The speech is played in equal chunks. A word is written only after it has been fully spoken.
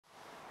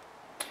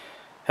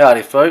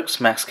Howdy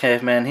folks, Max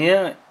Caveman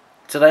here.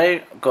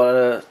 Today I've got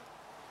a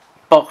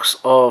box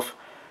of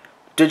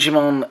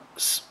Digimon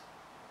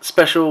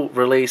Special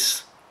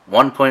Release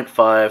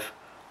 1.5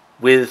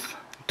 with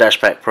Dash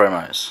Pack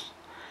promos.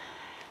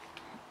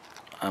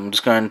 I'm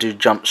just going to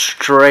jump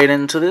straight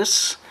into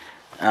this.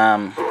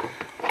 I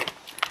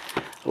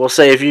will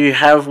say, if you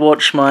have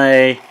watched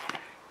my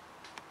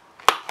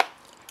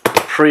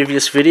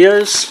previous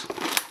videos,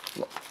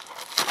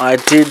 I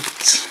did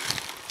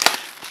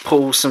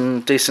pull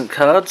some decent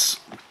cards,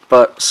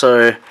 but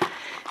so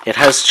it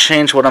has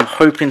changed what I'm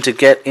hoping to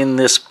get in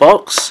this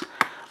box.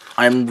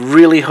 I'm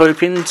really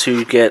hoping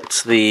to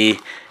get the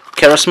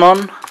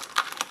Kerismon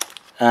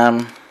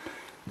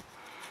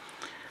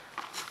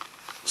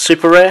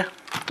Super Rare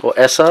or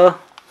SR,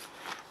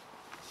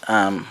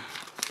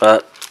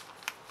 but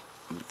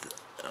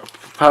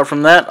apart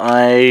from that,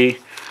 I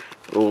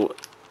will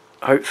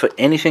hope for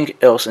anything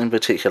else in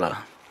particular.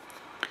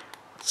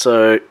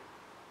 So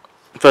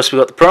first we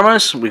got the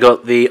promos. We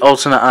got the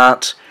alternate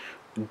art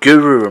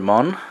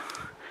Gurumon.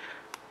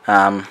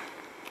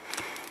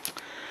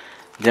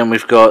 Then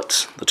we've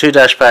got the 2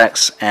 dash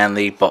packs and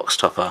the box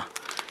topper.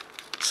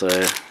 So,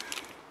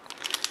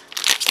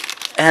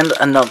 and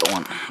another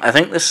one. I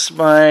think this is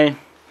my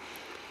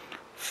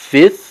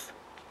 5th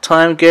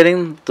time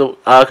getting the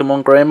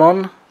Archimon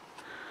Greymon.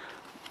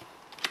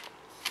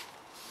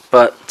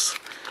 But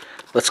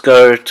let's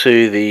go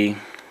to the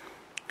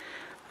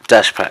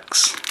dash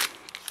packs.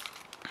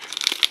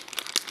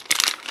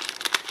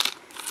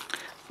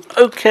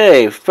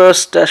 Okay,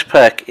 first dash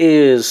pack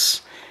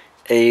is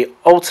a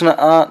alternate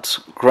art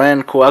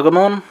Grand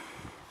Kuagamon,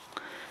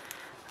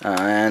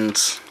 and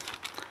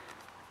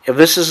if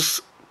this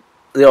is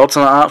the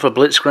alternate art for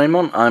Blitz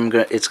Greymon,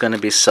 it's going to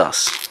be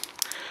sus,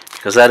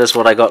 because that is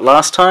what I got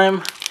last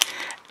time,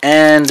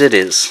 and it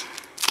is.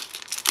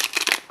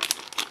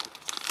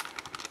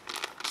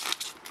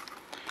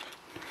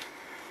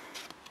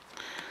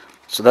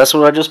 So that's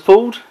what I just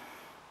pulled,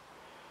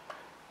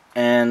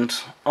 and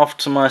off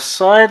to my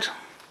side.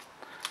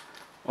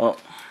 Well,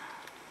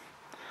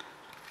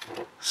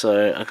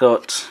 so I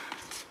got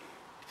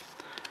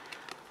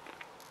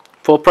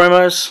 4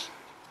 promos,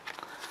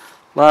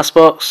 last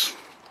box,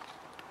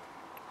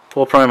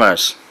 4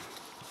 promos.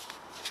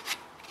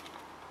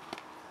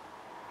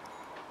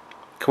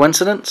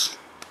 Coincidence?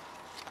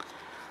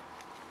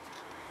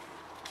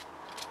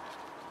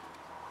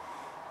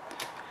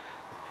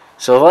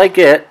 So if I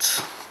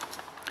get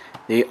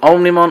the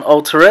Omnimon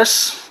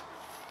Ultra-S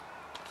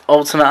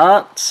alternate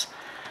arts,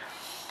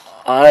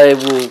 I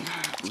will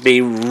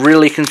be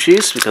really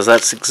confused, because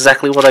that's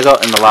exactly what I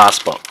got in the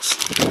last box.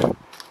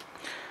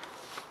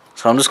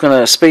 So I'm just going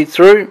to speed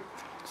through.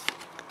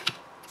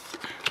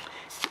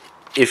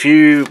 If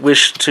you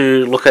wish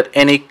to look at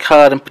any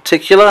card in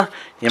particular,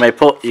 you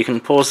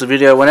can pause the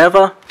video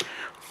whenever,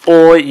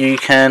 or you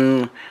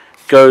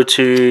go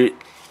to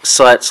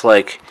sites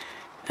like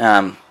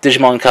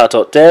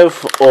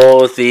DigimonCard.dev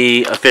or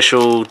the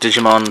official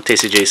Digimon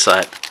TCG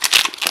site.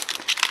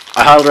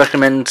 I highly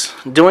recommend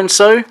doing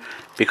so,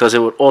 because it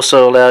would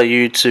also allow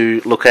you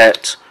to look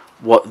at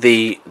what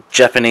the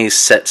Japanese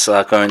sets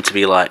are going to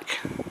be like.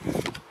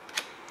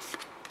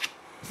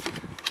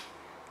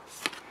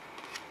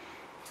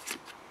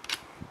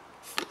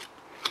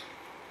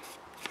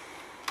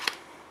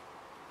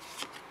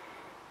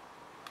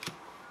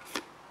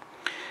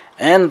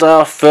 And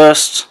our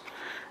first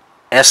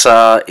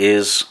SR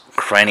is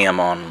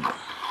Craniamon.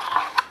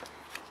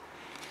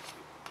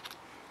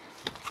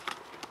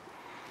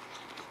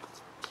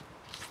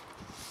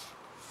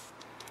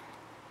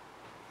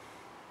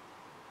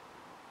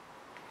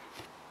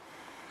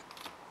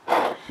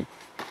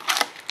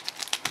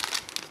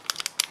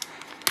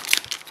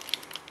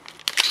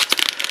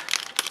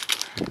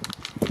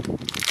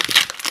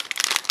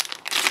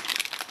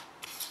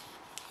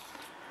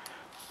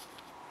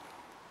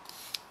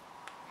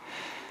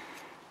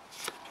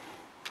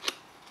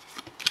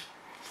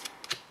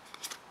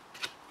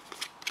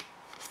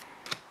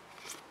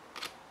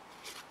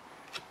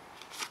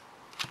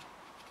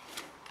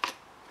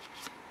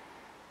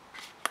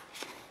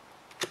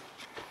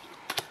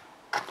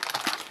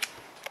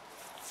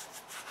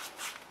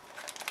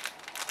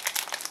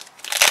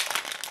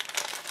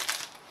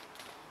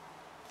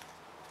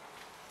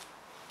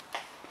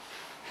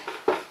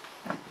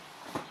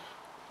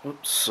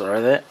 Oops,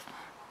 sorry there.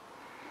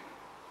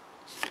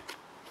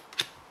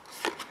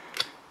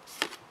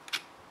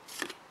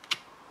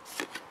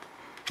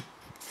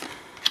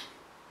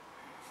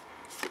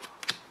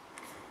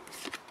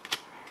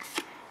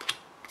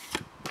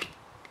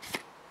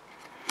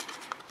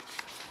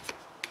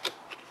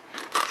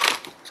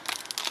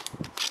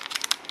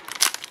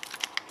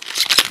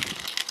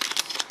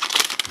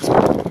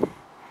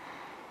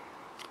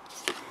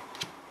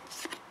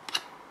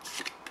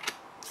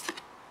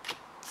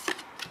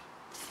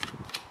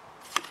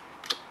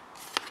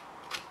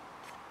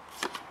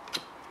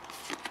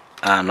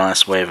 A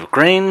nice wave of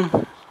green,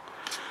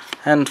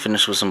 and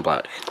finish with some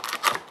black.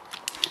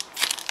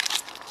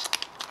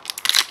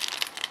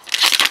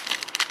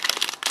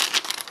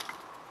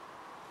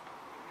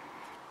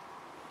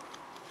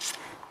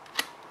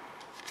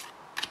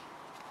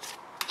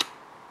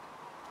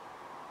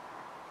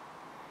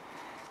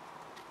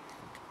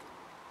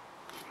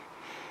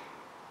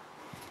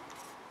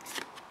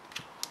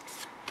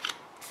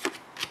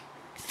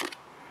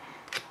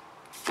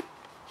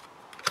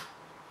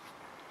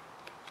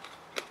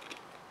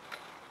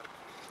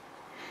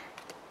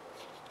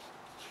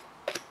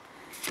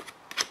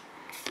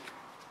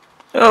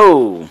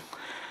 Oh,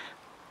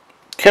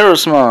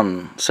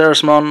 Serasmon.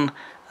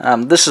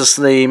 This is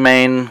the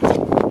main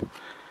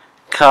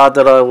card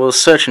that I was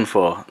searching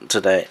for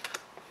today.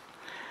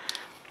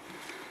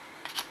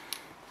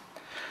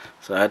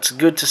 So it's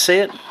good to see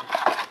it.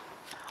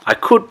 I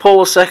could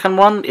pull a second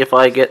one if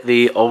I get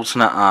the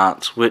alternate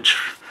art,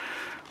 which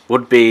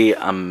would be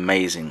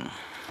amazing.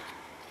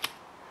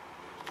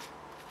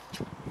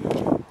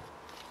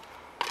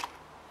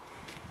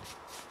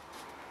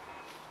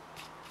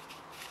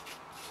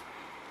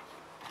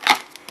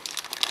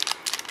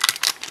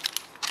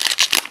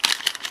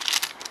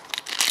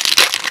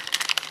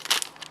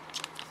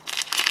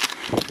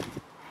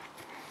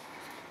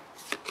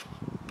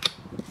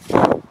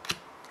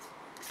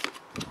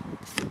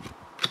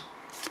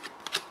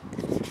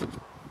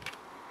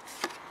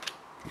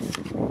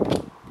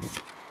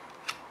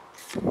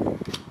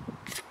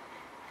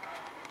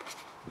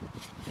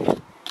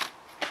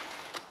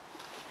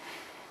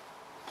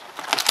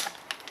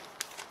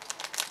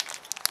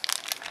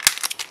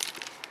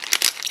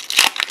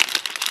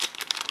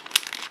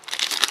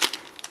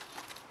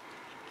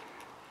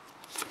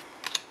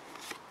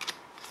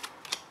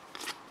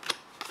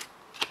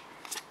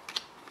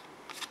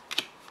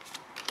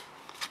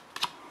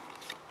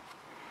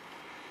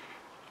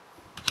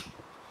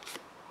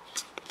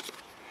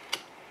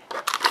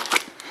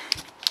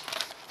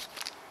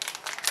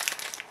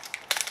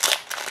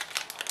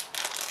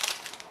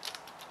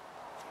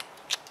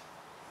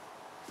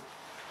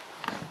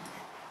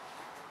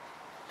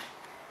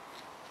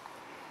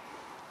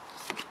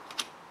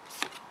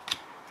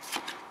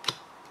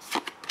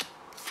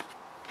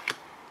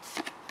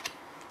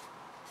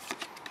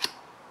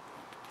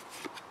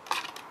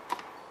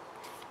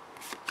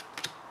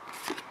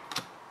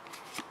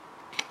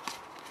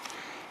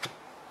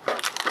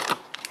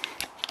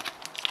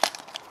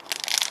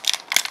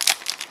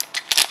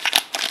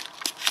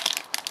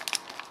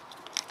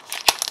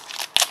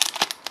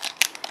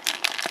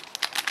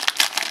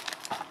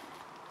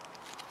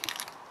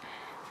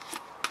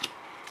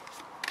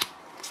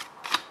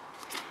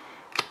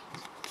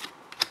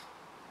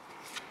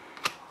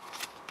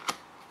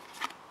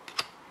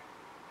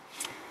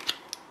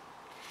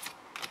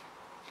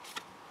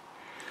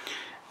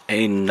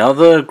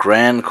 Another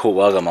Grand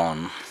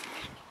Kawagamon.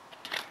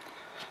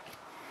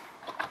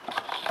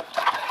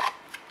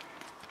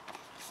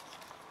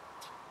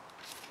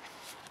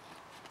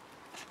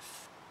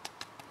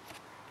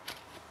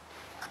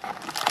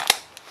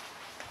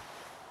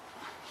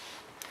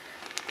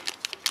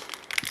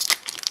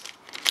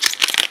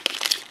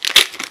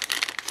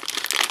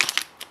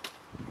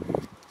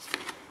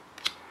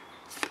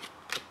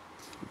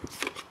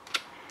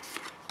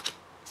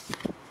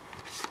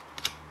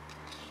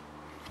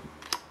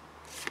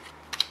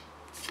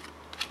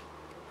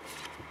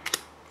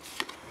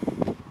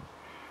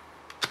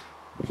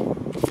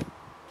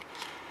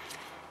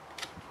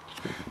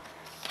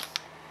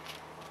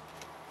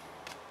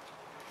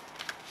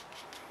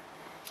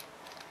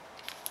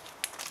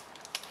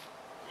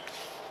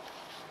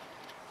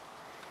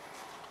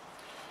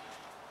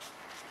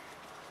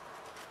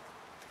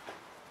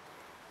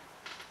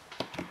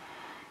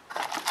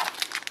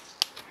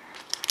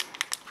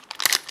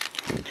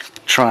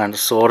 Trying to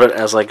sort it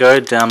as I go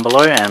down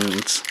below, and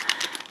it's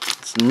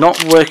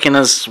not working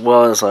as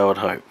well as I would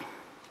hope.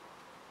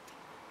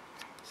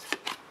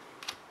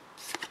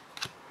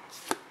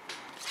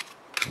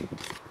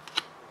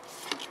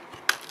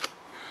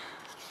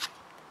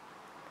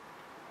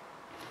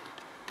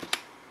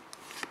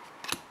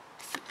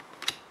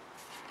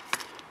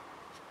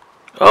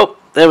 Oh,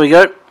 there we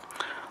go.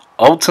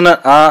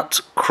 Alternate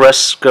art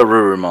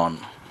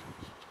Kresgarurumon.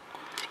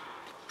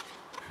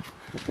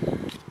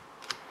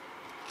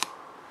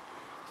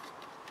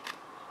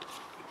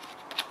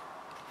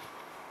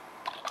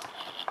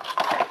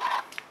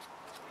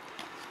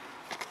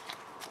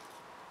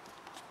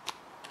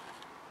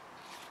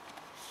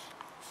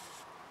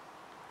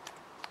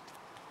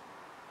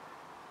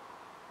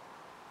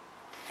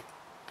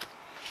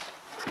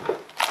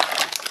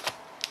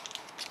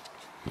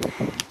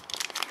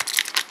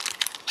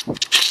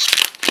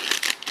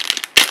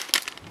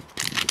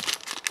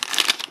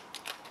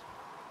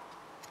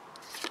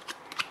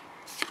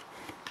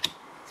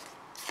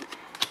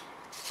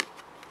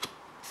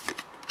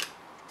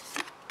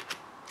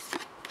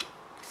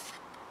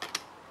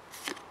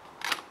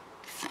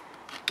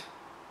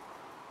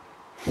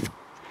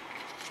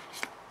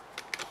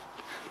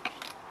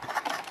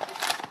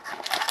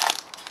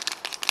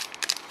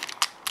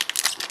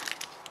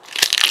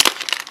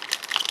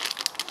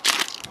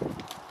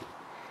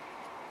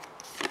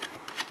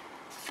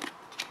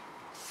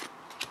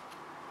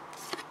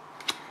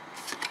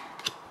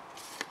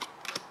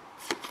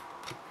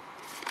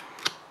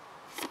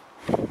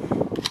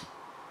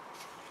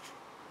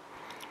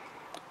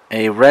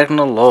 A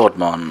Ragnar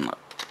Lordmon.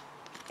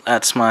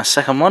 That's my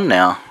second one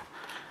now.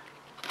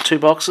 2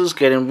 boxes,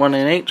 getting 1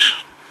 in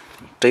each.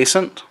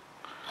 Decent.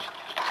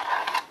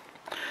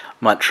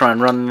 Might try and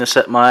run this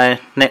at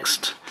my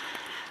next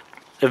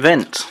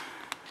event.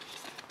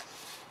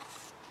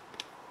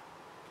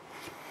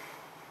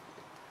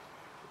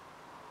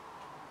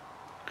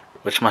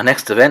 which my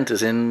next event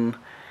is in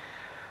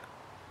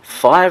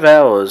 5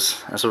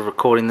 hours as of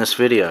recording this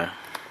video.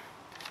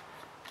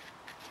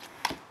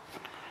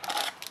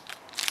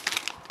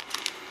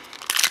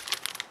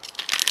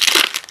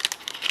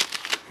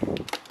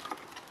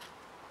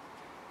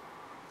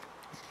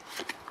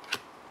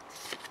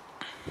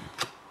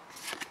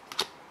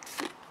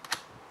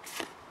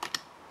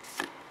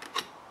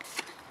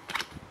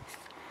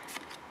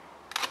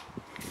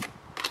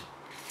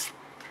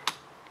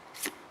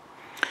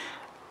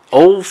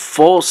 All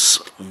Force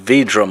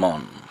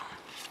Digimon.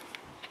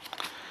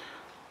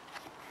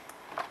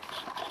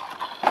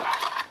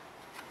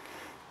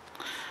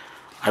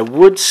 I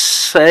would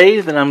say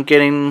that I'm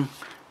getting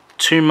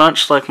too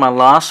much like my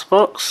last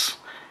box.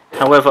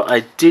 However,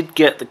 I did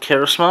get the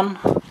Kerismon,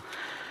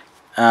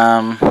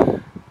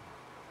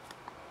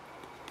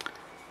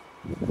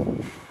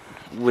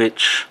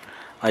 which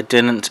I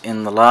didn't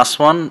in the last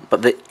one,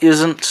 but there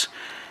isn't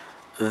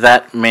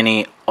that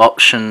many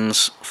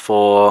options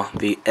for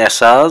the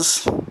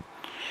SRs.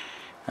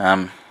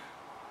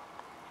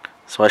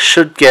 So I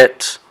should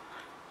get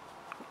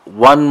two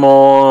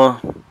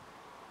more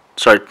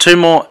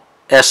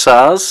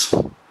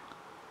SRs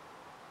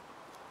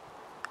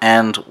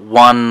and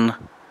one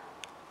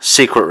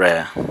secret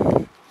rare.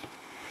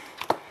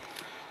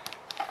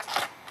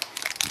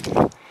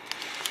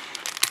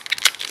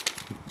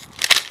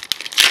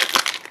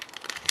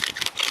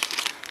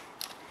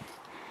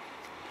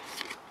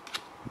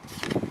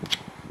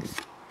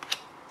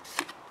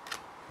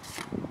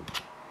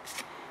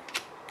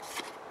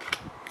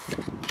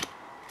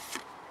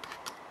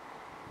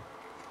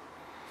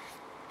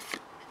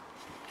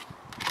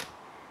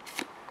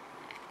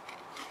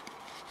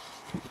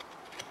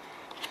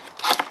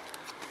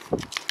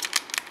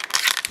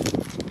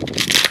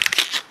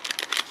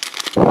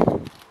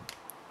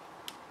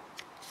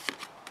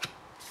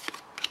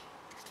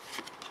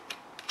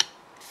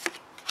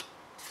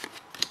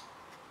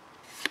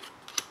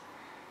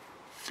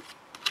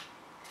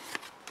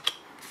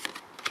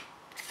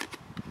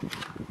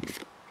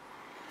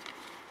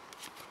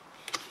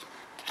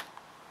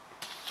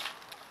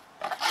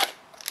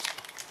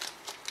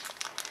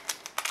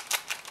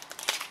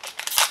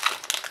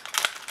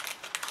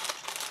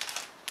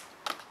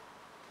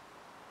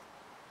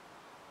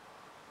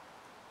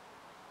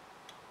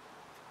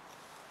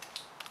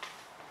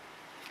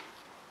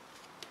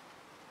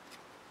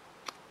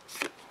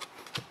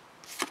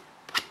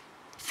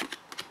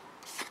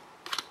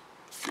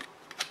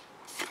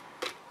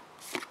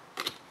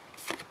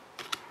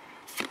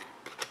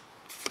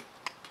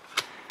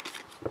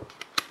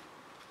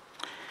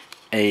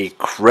 A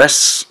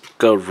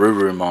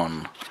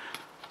Kresgarurumon.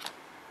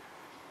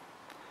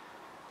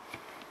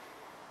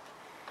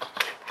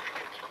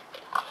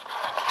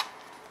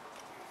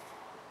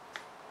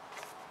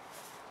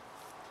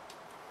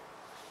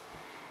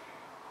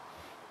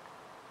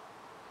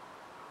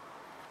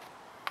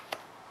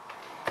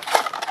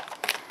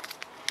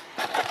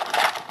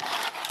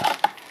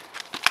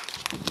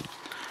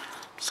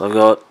 So I've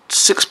got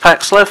 6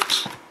 packs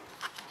left.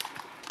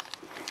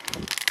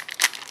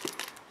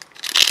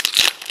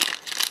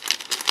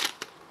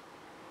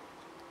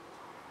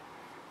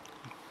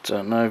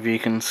 Don't know if you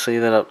can see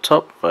that up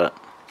top, but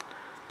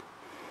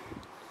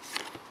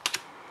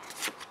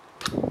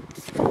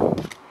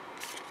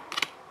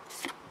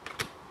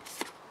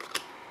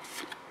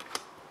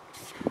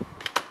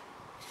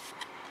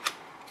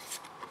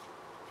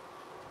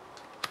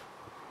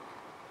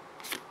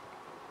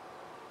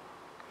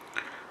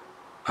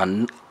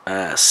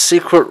a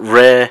secret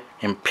rare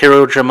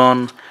Imperial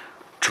Digimon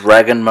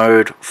Dragon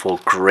Mode for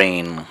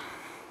green.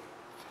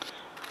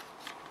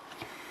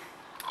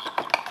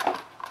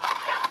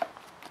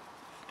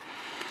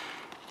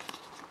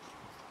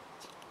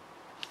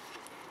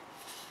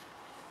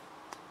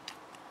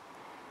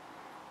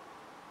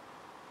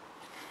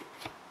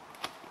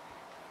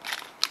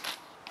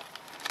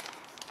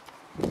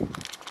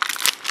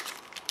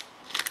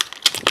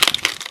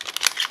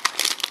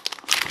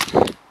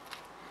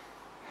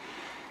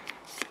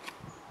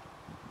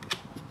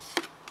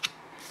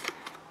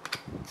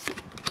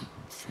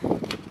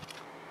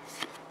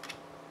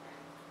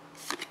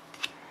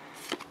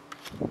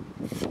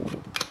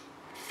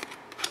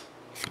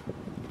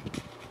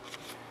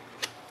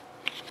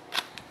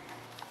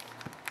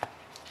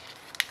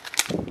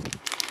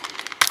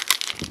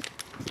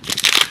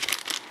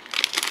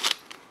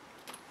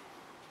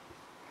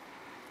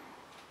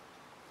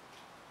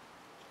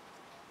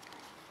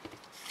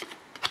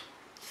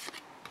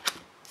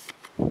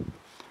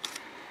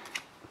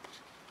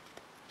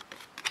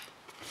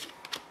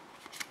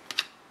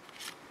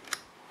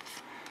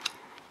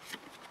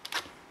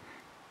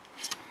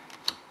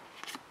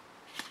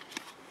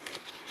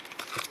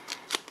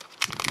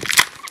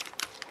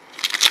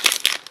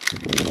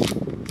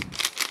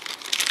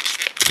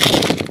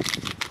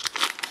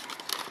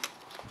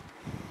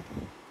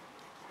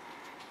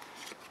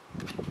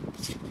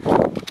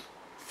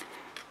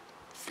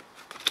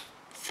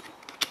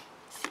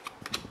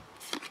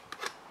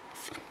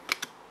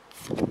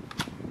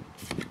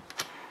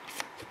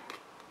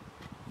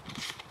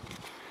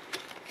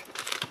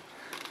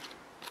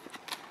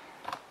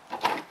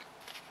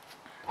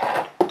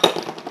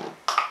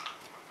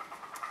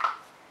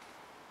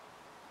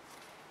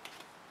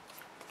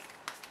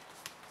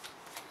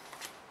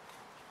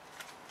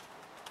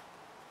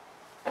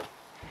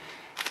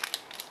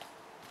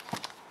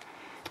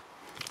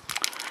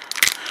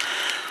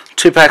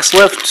 2 packs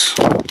left.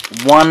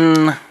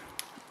 1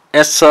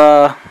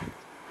 SR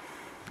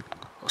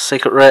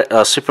Secret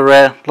Rare, Super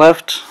Rare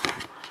left.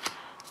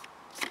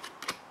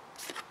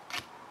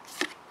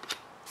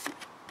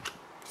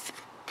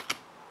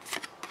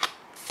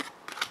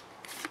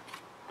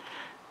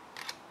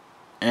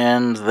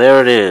 And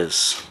there it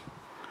is.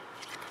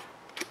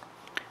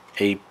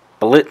 A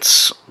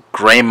Blitz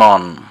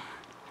Greymon.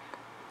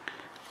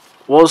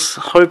 Was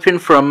hoping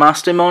for a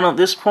Mastermon at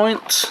this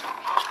point,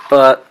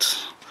 but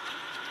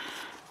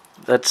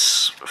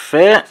that's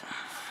fair.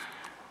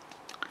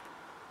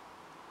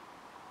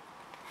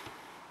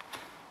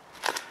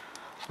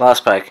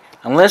 Last pack.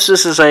 Unless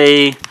this is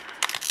a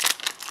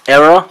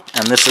error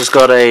and this has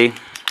got a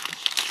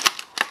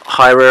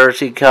high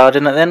rarity card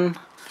in it, then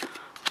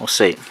we'll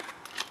see.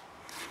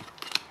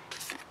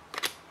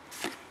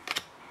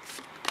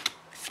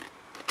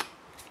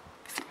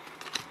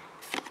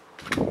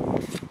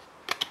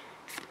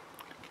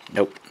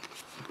 Nope.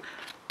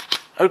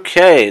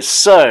 Okay,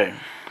 so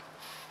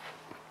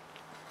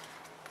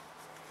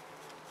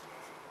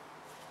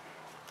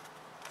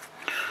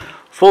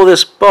for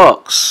this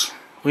box,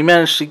 we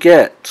managed to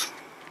get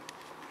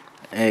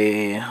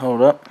a,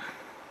 hold up,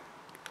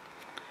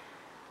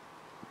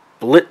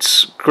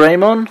 Blitz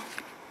Greymon,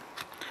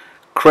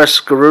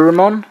 Crest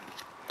Garurumon,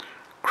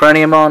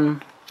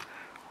 Craniumon,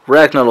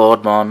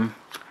 Ragnarlordmon,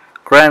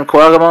 Grand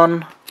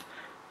Quagamon,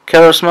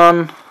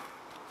 Kerosmon,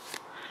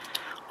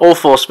 All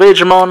Force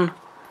Digimon,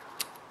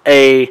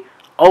 a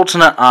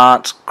alternate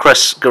art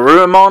Crest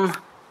Garurumon,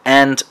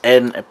 and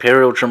an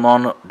Imperial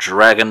Dramon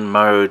Dragon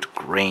Mode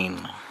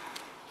Green.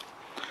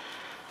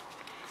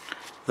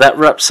 That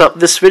wraps up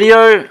this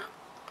video.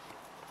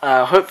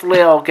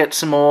 Hopefully I'll get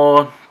some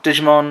more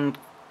Digimon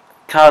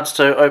cards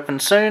to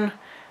open soon,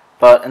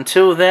 but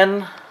until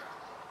then,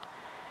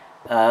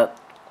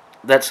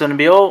 that's going to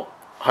be all.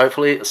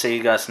 Hopefully I'll see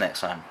you guys next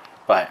time.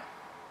 Bye.